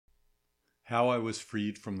How I was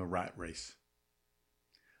freed from the rat race.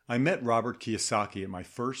 I met Robert Kiyosaki at my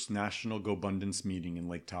first National GoBundance meeting in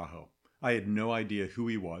Lake Tahoe. I had no idea who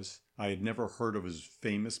he was. I had never heard of his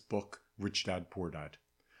famous book, Rich Dad, Poor Dad.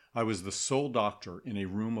 I was the sole doctor in a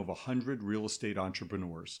room of 100 real estate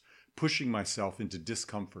entrepreneurs, pushing myself into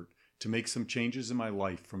discomfort to make some changes in my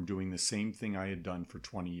life from doing the same thing I had done for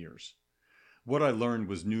 20 years. What I learned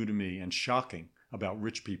was new to me and shocking about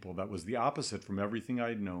rich people that was the opposite from everything I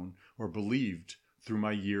had known or believed through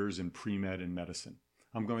my years in pre-med and medicine.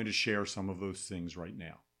 I'm going to share some of those things right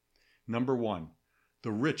now. Number one,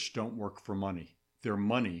 the rich don't work for money. Their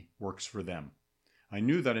money works for them. I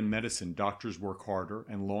knew that in medicine, doctors work harder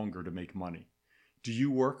and longer to make money. Do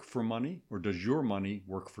you work for money or does your money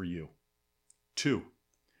work for you? 2,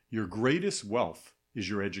 your greatest wealth is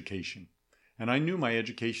your education. And I knew my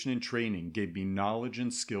education and training gave me knowledge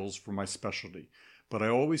and skills for my specialty, but I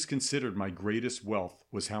always considered my greatest wealth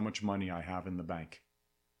was how much money I have in the bank.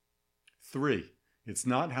 3, it's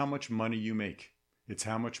not how much money you make, it's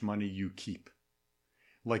how much money you keep.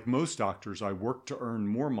 Like most doctors, I worked to earn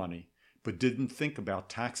more money, but didn't think about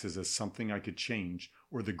taxes as something I could change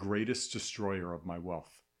or the greatest destroyer of my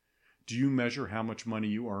wealth. Do you measure how much money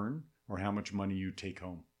you earn or how much money you take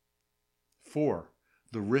home? 4,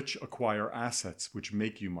 the rich acquire assets which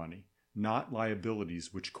make you money, not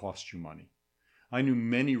liabilities which cost you money. I knew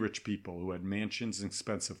many rich people who had mansions,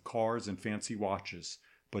 expensive cars, and fancy watches,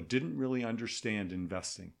 but didn't really understand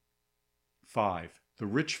investing. 5, the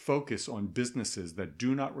rich focus on businesses that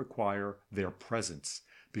do not require their presence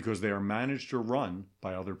because they are managed or run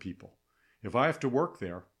by other people. If I have to work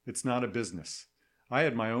there, it's not a business. I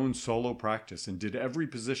had my own solo practice and did every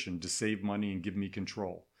position to save money and give me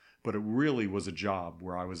control, but it really was a job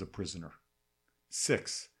where I was a prisoner.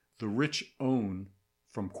 6, the rich own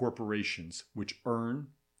from corporations which earn,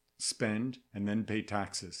 spend, and then pay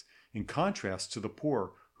taxes, in contrast to the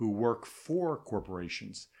poor who work for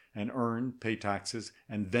corporations and earn, pay taxes,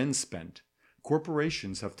 and then spend.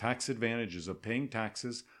 Corporations have tax advantages of paying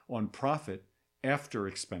taxes on profit after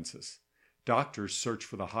expenses. Doctors search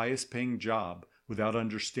for the highest paying job without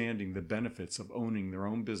understanding the benefits of owning their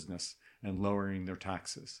own business and lowering their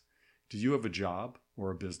taxes. Do you have a job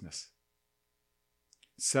or a business?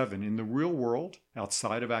 7, in the real world,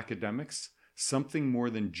 outside of academics, something more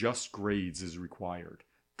than just grades is required.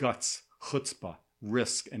 Guts, chutzpah,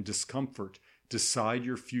 risk, and discomfort decide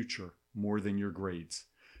your future more than your grades.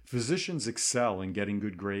 Physicians excel in getting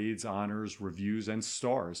good grades, honors, reviews, and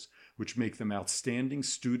stars, which make them outstanding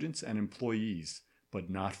students and employees, but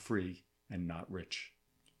not free and not rich.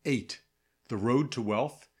 8, the road to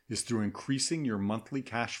wealth is through increasing your monthly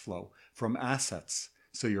cash flow from assets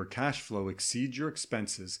so your cash flow exceeds your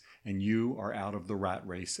expenses and you are out of the rat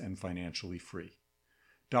race and financially free.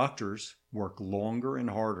 Doctors work longer and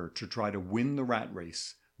harder to try to win the rat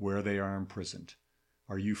race where they are imprisoned.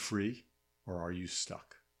 Are you free or are you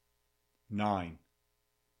stuck? 9,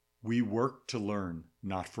 we work to learn,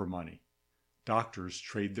 not for money. Doctors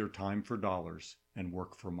trade their time for dollars and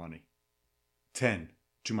work for money. 10,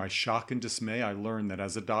 to my shock and dismay, I learned that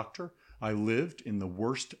as a doctor, I lived in the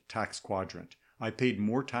worst tax quadrant. I paid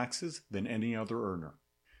more taxes than any other earner.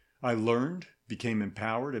 I learned, became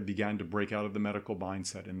empowered, and began to break out of the medical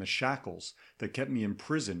mindset and the shackles that kept me in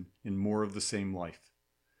prison in more of the same life.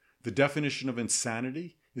 The definition of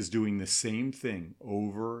insanity is doing the same thing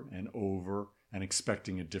over and over and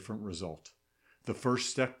expecting a different result. The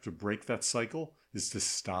first step to break that cycle is to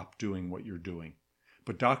stop doing what you're doing.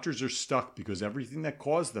 But doctors are stuck because everything that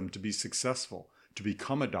caused them to be successful, to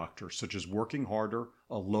become a doctor, such as working harder,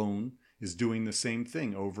 alone, is doing the same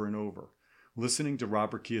thing over and over. Listening to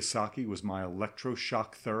Robert Kiyosaki was my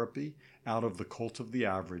electroshock therapy out of the cult of the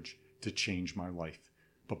average to change my life.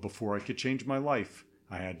 But before I could change my life,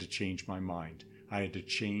 I had to change my mind. I had to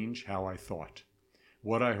change how I thought.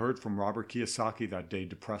 What I heard from Robert Kiyosaki that day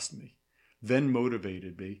depressed me, then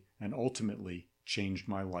motivated me, and ultimately changed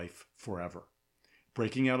my life forever.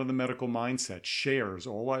 Breaking out of the medical mindset shares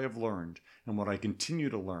all I have learned and what I continue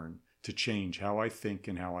to learn to change how I think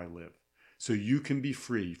and how I live, so you can be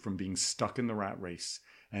free from being stuck in the rat race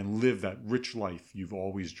and live that rich life you've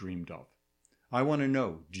always dreamed of. I want to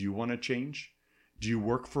know, do you want to change? Do you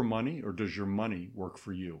work for money or does your money work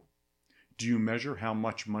for you? Do you measure how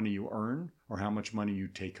much money you earn or how much money you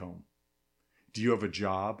take home? Do you have a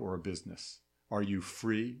job or a business? Are you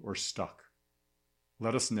free or stuck?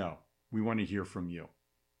 Let us know. We want to hear from you.